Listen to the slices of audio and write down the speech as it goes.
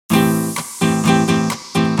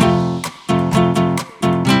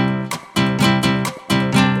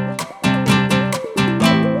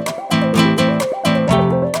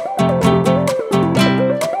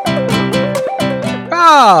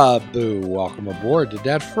Boo! Welcome aboard. Did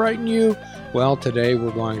that frighten you? Well, today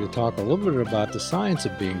we're going to talk a little bit about the science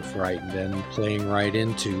of being frightened and playing right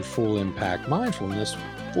into full impact mindfulness,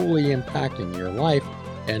 fully impacting your life.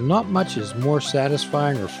 And not much is more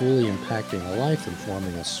satisfying or fully impacting a life than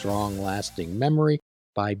forming a strong, lasting memory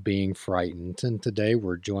by being frightened. And today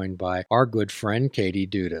we're joined by our good friend, Katie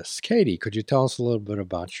Dudas. Katie, could you tell us a little bit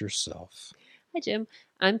about yourself? Hi, Jim.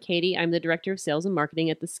 I'm Katie. I'm the Director of Sales and Marketing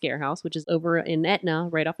at the Scare House, which is over in Etna,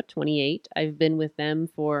 right off of 28. I've been with them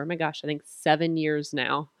for, I think 7 years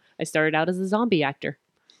now. I started out as a zombie actor.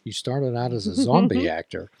 You started out as a zombie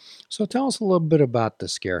actor. So tell us a little bit about the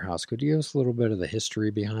Scare House. Could you give us a little bit of the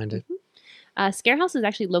history behind it? Scare House is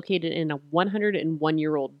actually located in a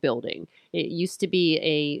 101-year-old building. It used to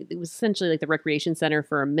be it was essentially like the recreation center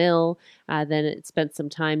for a mill. Then it spent some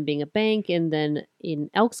time being a bank and then in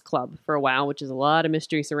Elks Club for a while, which is a lot of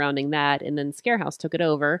mystery surrounding that. And then Scare House took it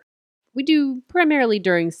over. We do primarily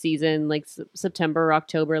during season, like September,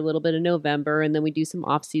 October, a little bit of November, and then we do some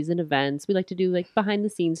off-season events. We like to do like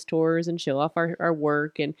behind-the-scenes tours and show off our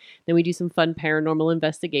work, and then we do some fun paranormal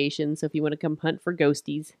investigations. So if you want to come hunt for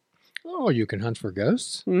ghosties. Oh, you can hunt for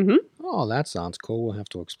ghosts? Mm-hmm. Oh, that sounds cool. We'll have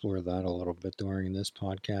to explore that a little bit during this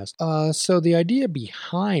podcast. So the idea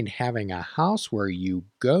behind having a house where you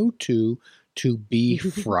go to be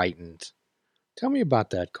frightened. Tell me about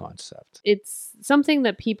that concept. It's something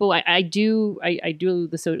that people I do a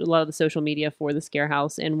lot of the social media for the Scare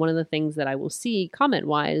House, and one of the things that I will see comment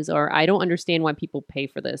wise are, I don't understand why people pay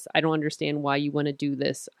for this. I don't understand why you want to do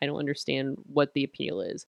this. I don't understand what the appeal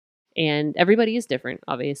is. And everybody is different,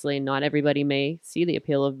 obviously. Not everybody may see the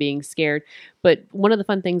appeal of being scared. But one of the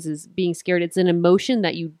fun things is being scared. It's an emotion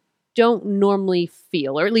that you don't normally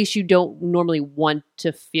feel, or at least you don't normally want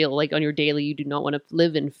to feel. Like on your daily, you do not want to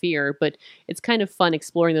live in fear. But it's kind of fun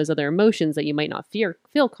exploring those other emotions that you might not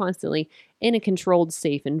feel constantly in a controlled,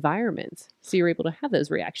 safe environment. So you're able to have those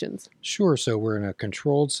reactions. Sure. So we're in a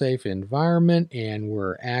controlled, safe environment, and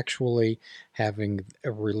we're actually having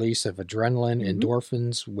a release of adrenaline,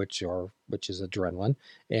 endorphins, which is adrenaline,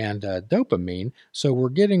 and dopamine. So we're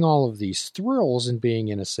getting all of these thrills and being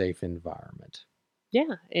in a safe environment.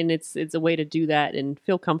 Yeah, and it's a way to do that and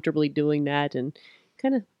feel comfortably doing that, and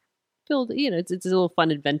kind of feel, it's a little fun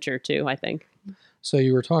adventure too, I think. So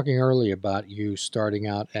you were talking earlier about you starting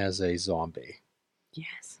out as a zombie.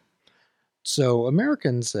 Yes. So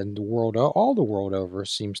Americans and all the world over,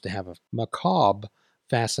 seems to have a macabre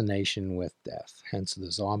fascination with death. Hence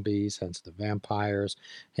the zombies, hence the vampires,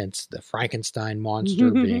 hence the Frankenstein monster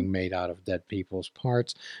being made out of dead people's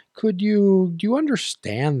parts. Do you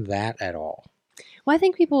understand that at all? Well, I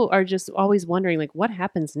think people are just always wondering, like, what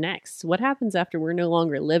happens next? What happens after we're no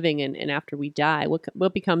longer living and after we die?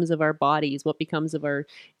 What becomes of our bodies? What becomes of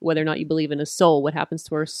whether or not you believe in a soul? What happens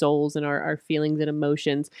to our souls and our feelings and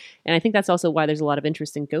emotions? And I think that's also why there's a lot of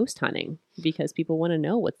interest in ghost hunting, because people want to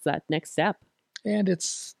know what's that next step. And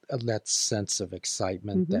it's that sense of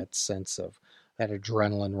excitement, that sense of that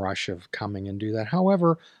adrenaline rush of coming and do that.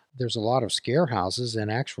 However, there's a lot of scare houses,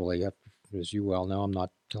 and actually, as you well know, I'm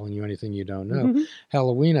not telling you anything you don't know.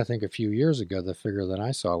 Halloween, I think a few years ago, the figure that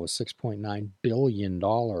I saw was $6.9 billion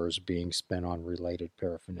being spent on related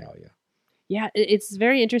paraphernalia. Yeah, it's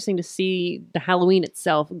very interesting to see the Halloween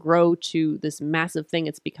itself grow to this massive thing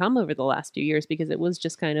it's become over the last few years, because it was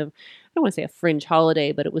just kind of, I don't want to say a fringe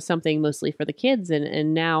holiday, but it was something mostly for the kids.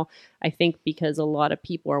 And now I think because a lot of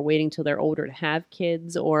people are waiting till they're older to have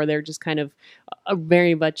kids, or they're just kind of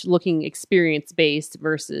very much looking experience-based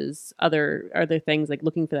versus other things, like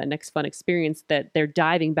looking for that next fun experience, that they're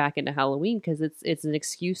diving back into Halloween because it's an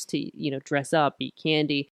excuse to, dress up, eat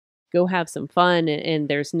candy, go have some fun, and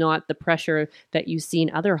there's not the pressure that you see in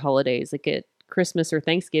other holidays. Like at Christmas or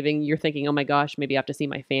Thanksgiving, you're thinking, oh my gosh, maybe I have to see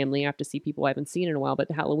my family, I have to see people I haven't seen in a while. But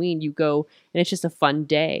Halloween, you go and it's just a fun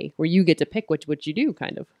day where you get to pick what you do,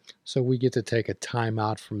 kind of. So we get to take a time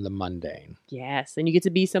out from the mundane. Yes, and you get to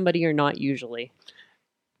be somebody you're not usually.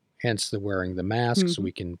 Hence the wearing the masks.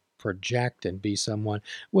 We can project and be someone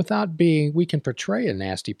we can portray a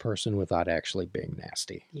nasty person without actually being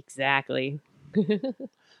nasty. Exactly.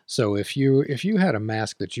 So if you had a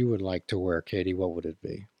mask that you would like to wear, Katie, what would it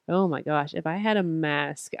be? Oh my gosh, if I had a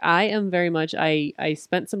mask, I am very much, I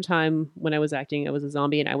spent some time when I was acting, I was a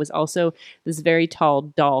zombie, and I was also this very tall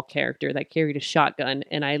doll character that carried a shotgun,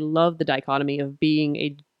 and I love the dichotomy of being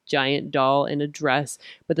a giant doll in a dress,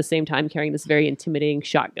 but at the same time carrying this very intimidating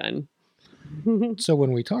shotgun. So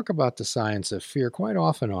when we talk about the science of fear, quite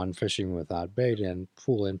often on Fishing Without Bait and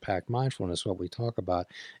Full Impact Mindfulness, what we talk about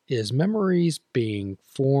is memories being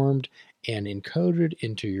formed and encoded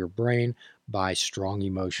into your brain by strong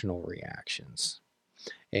emotional reactions.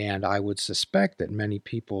 And I would suspect that many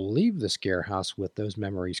people leave the scare house with those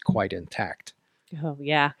memories quite intact. Oh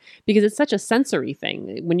yeah, because it's such a sensory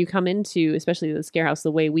thing. When you come into, especially the scare house,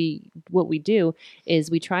 what we do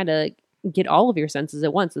is we try to get all of your senses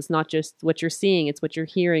at once. It's not just what you're seeing, it's what you're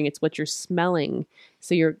hearing, it's what you're smelling.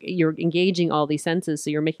 So you're engaging all these senses, so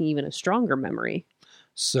you're making even a stronger memory.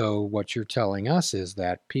 So what you're telling us is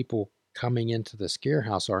that people coming into the scare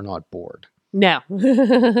house are not bored. No,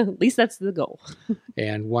 at least that's the goal.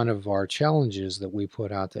 And one of our challenges that we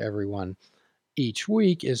put out to everyone each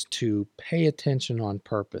week is to pay attention on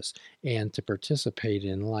purpose and to participate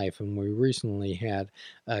in life. And we recently had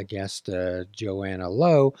a guest, Joanna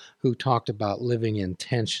Lowe, who talked about living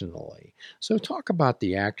intentionally. So talk about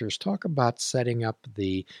the actors, talk about setting up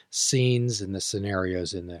the scenes and the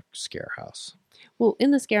scenarios in the scare house. Well,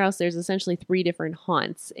 in the scare house, there's essentially 3 different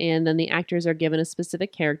haunts, and then the actors are given a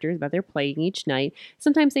specific character that they're playing each night.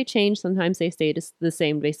 Sometimes they change, sometimes they stay the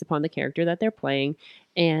same based upon the character that they're playing.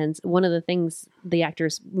 And one of the things the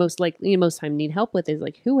actors most time need help with is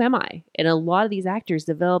like, who am I? And a lot of these actors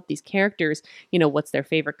develop these characters, what's their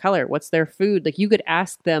favorite color? What's their food? Like you could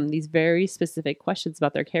ask them these very specific questions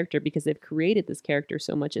about their character because they've created this character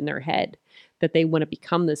so much in their head that they want to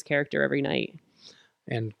become this character every night.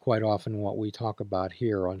 And quite often what we talk about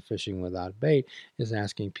here on Fishing Without Bait is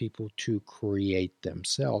asking people to create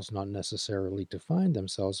themselves, not necessarily to find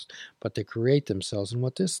themselves, but to create themselves. And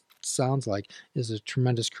what this sounds like is a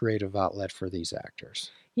tremendous creative outlet for these actors.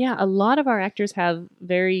 Yeah, a lot of our actors have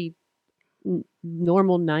very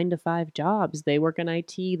normal 9-to-5 jobs. They work in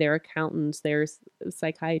IT, they're accountants, they're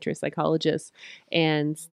psychiatrists, psychologists,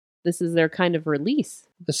 and this is their kind of release.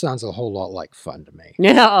 This sounds a whole lot like fun to me.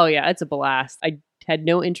 Yeah, oh yeah, it's a blast. I had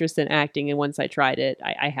no interest in acting, and once I tried it,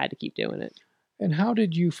 I had to keep doing it. And how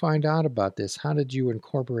did you find out about this? How did you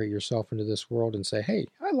incorporate yourself into this world and say, hey,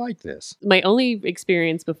 I like this? My only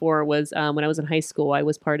experience before was when I was in high school. I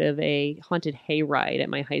was part of a haunted hayride at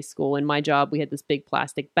my high school. And my job, we had this big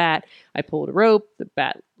plastic bat. I pulled a rope,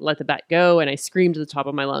 let the bat go, and I screamed to the top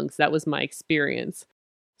of my lungs. That was my experience.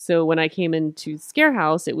 So when I came into Scare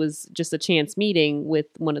House, it was just a chance meeting with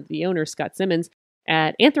one of the owners, Scott Simmons,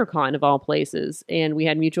 at Anthrocon of all places. And we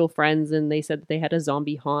had mutual friends, and they said that they had a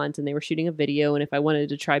zombie haunt and they were shooting a video. And if I wanted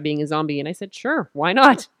to try being a zombie, and I said, sure, why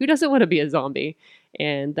not? Who doesn't want to be a zombie?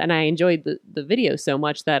 And then I enjoyed the video so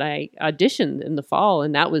much that I auditioned in the fall.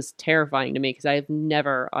 And that was terrifying to me because I have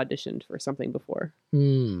never auditioned for something before.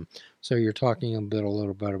 So you're talking a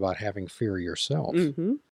little bit about having fear yourself.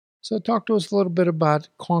 Mm-hmm. So talk to us a little bit about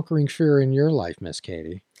conquering fear in your life, Miss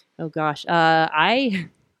Katie. Oh gosh. I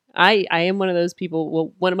am one of those people.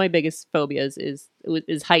 Well, one of my biggest phobias is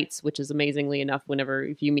heights, which is amazingly enough,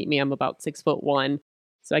 if you meet me, I'm about 6'1".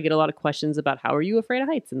 So I get a lot of questions about how are you afraid of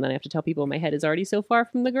heights? And then I have to tell people my head is already so far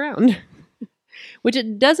from the ground, which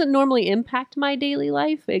it doesn't normally impact my daily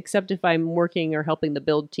life, except if I'm working or helping the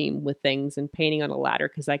build team with things and painting on a ladder.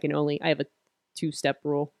 Cause I have a 2-step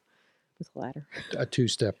rule. A ladder. A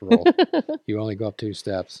 2-step rule. You only go up 2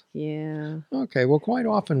 steps. Yeah. Okay. Well, quite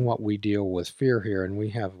often what we deal with fear here, and we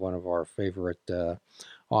have one of our favorite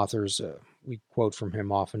authors, we quote from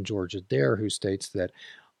him often, George Adair, who states that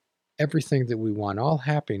everything that we want, all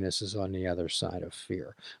happiness is on the other side of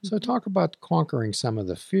fear. So talk about conquering some of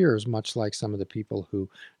the fears, much like some of the people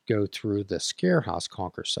who go through the scare house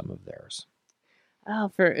conquer some of theirs.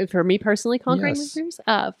 Oh, for me personally, conquering my fears?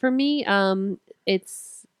 For me,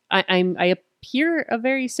 it's I appear a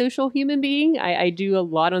very social human being. I do a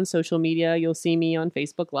lot on social media. You'll see me on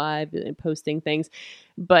Facebook Live and posting things,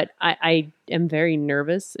 but I am very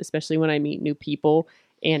nervous, especially when I meet new people,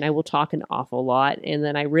 and I will talk an awful lot. And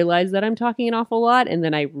then I realize that I'm talking an awful lot, and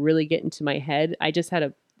then I really get into my head. I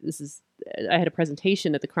had a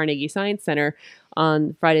presentation at the Carnegie Science Center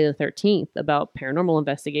on Friday the 13th about paranormal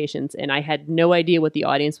investigations, and I had no idea what the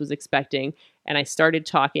audience was expecting. And I started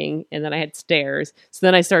talking, and then I had stares. So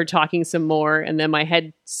then I started talking some more, and then my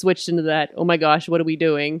head switched into that, oh my gosh, what are we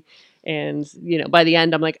doing? And, by the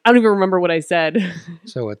end, I'm like, I don't even remember what I said.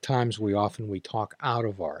 So at times we talk out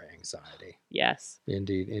of our anxiety. Yes.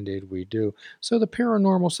 Indeed we do. So the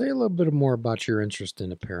paranormal, say a little bit more about your interest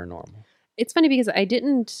in the paranormal. It's funny because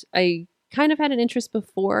I kind of had an interest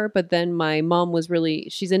before, but then my mom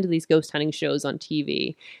she's into these ghost hunting shows on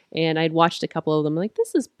TV, and I'd watched a couple of them, like,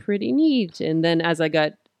 this is pretty neat. And then as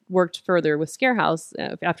I worked further with Scare House,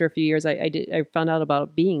 after a few years, I found out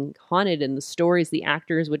about being haunted and the stories the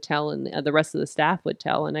actors would tell and the rest of the staff would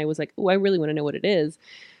tell. And I was like, oh, I really want to know what it is.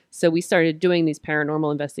 So we started doing these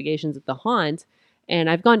paranormal investigations at the haunt. And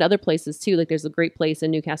I've gone to other places too. Like there's a great place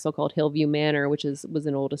in Newcastle called Hillview Manor, which was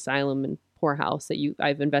an old asylum and poorhouse that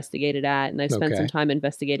I've investigated at, and I've spent some time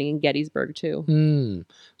investigating in Gettysburg too.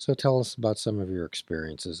 So tell us about some of your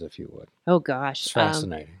experiences, if you would. Oh gosh, it's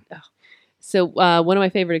fascinating. So one of my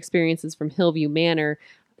favorite experiences from Hillview Manor,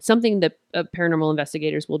 something that paranormal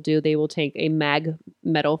investigators will do, they will take a mag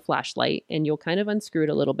metal flashlight and you'll kind of unscrew it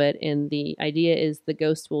a little bit. And the idea is the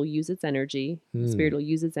ghost will use its energy, the spirit will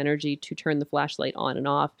use its energy to turn the flashlight on and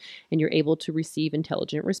off, and you're able to receive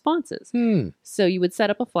intelligent responses. So you would set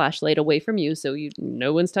up a flashlight away from you so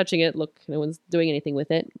no one's touching it. Look, no one's doing anything with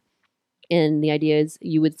it. And the idea is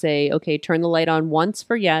you would say, okay, turn the light on once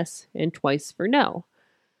for yes and twice for no.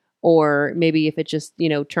 Or maybe if it just,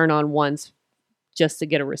 turn on once just to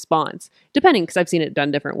get a response, depending, because I've seen it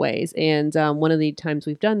done different ways. And one of the times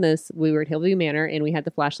we've done this, we were at Hillview Manor and we had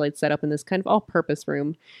the flashlight set up in this kind of all-purpose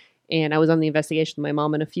room. And I was on the investigation with my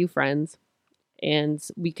mom and a few friends. And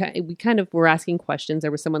we kind of were asking questions.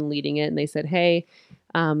 There was someone leading it and they said, hey,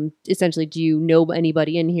 essentially, do you know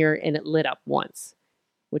anybody in here? And it lit up once,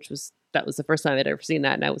 that was the first time I'd ever seen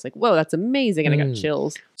that. And I was like, whoa, that's amazing. And I got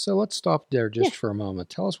chills. So let's stop there just for a moment.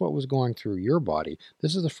 Tell us what was going through your body.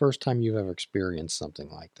 This is the first time you've ever experienced something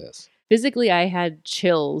like this. Physically, I had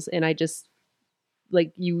chills and I just,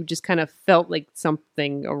 you just kind of felt like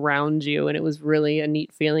something around you. And it was really a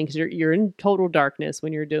neat feeling because you're in total darkness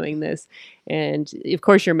when you're doing this. And of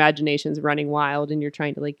course, your imagination's running wild and you're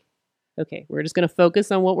trying to okay, we're just going to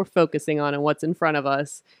focus on what we're focusing on and what's in front of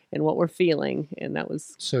us and what we're feeling. And that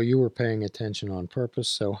was... So you were paying attention on purpose.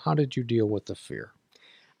 So how did you deal with the fear?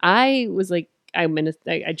 I was I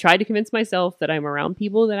tried to convince myself that I'm around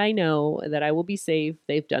people that I know, that I will be safe.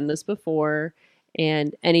 They've done this before.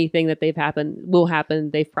 And anything that will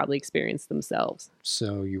happen, they've probably experienced themselves.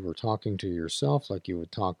 So you were talking to yourself like you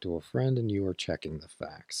would talk to a friend and you were checking the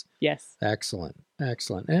facts. Yes. Excellent.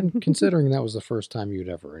 And considering that was the first time you'd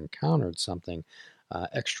ever encountered something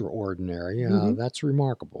extraordinary, that's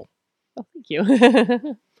remarkable. Oh, thank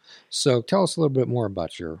you. So tell us a little bit more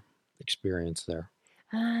about your experience there.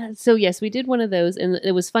 So yes, we did one of those. And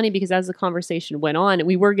it was funny because as the conversation went on,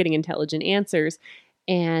 we were getting intelligent answers.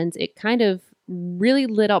 And it kind of really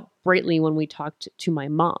lit up brightly when we talked to my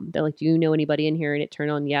mom. They're like, do you know anybody in here? And it turned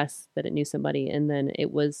on yes, that it knew somebody. And then it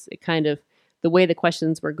kind of, the way the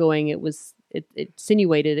questions were going, it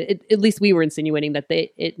insinuated, at least we were insinuating that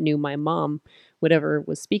it knew my mom, whatever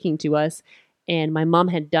was speaking to us. And my mom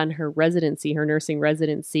had done her nursing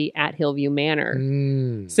residency at Hillview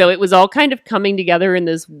Manor. So it was all kind of coming together in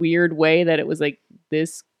this weird way that it was like,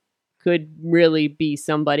 this could really be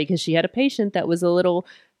somebody, because she had a patient that was a little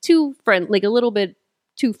too a little bit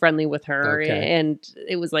too friendly with her. Okay. And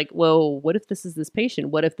it was like, whoa, what if this is this patient?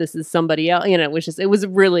 What if this is somebody else? It was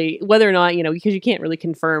really, whether or not, because you can't really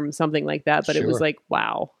confirm something like that, but It was like,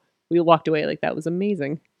 wow, we walked away like that was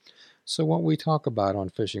amazing. So what we talk about on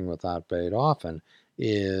Fishing Without Bait often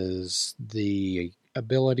is the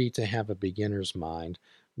ability to have a beginner's mind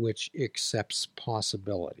which accepts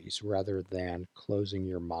possibilities rather than closing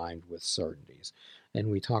your mind with certainties. And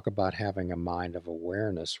we talk about having a mind of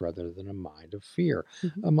awareness rather than a mind of fear.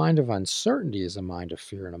 Mm-hmm. A mind of uncertainty is a mind of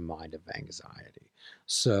fear and a mind of anxiety.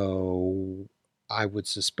 So I would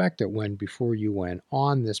suspect that before you went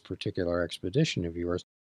on this particular expedition of yours,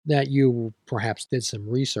 that you perhaps did some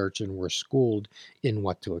research and were schooled in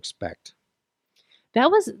what to expect. That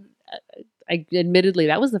was, admittedly,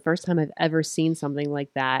 that was the first time I've ever seen something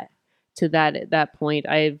like that. To that point,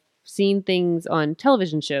 I've seen things on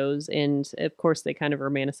television shows, and of course they kind of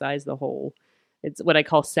romanticize the whole, it's what I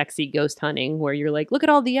call sexy ghost hunting, where you're like, look at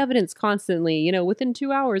all the evidence constantly, within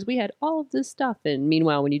 2 hours we had all of this stuff. And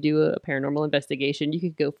meanwhile, when you do a paranormal investigation, you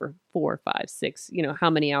could go for 4, 5, 6, how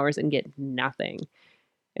many hours and get nothing.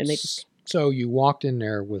 And they just... So you walked in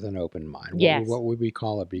there with an open mind. Yes. What would we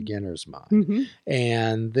call a beginner's mind. Mm-hmm.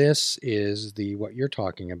 And this is what you're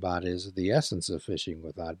talking about is the essence of Fishing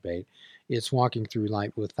Without Bait. It's walking through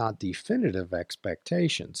life without definitive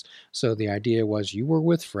expectations. So the idea was you were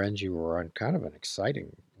with friends, you were on kind of an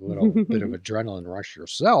exciting little bit of adrenaline rush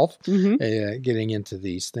yourself, getting into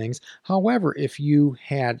these things. However, if you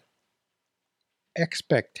had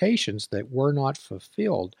expectations that were not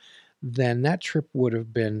fulfilled, then that trip would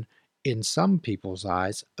have been, in some people's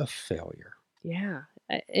eyes, a failure. Yeah.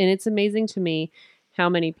 And it's amazing to me how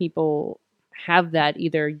many people have that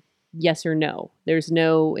either yes or no. There's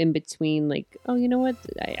no in between, like, oh, you know what?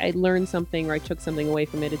 I learned something or I took something away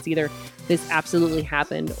from it. It's either this absolutely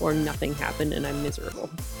happened or nothing happened and I'm miserable.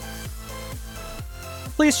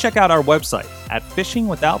 Please check out our website at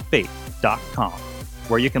fishingwithoutbait.com,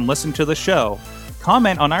 where you can listen to the show,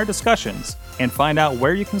 comment on our discussions, and find out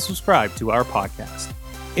where you can subscribe to our podcast.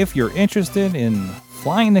 If you're interested in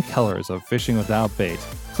flying the colors of fishing without bait,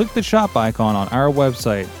 click the shop icon on our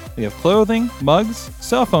website. We have clothing, mugs,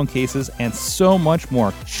 cell phone cases, and so much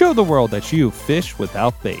more. Show the world that you fish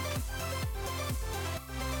without bait.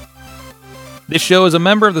 This show is a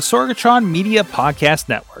member of the Sorgatron Media Podcast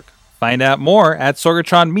Network. Find out more at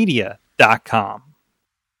sorgatronmedia.com.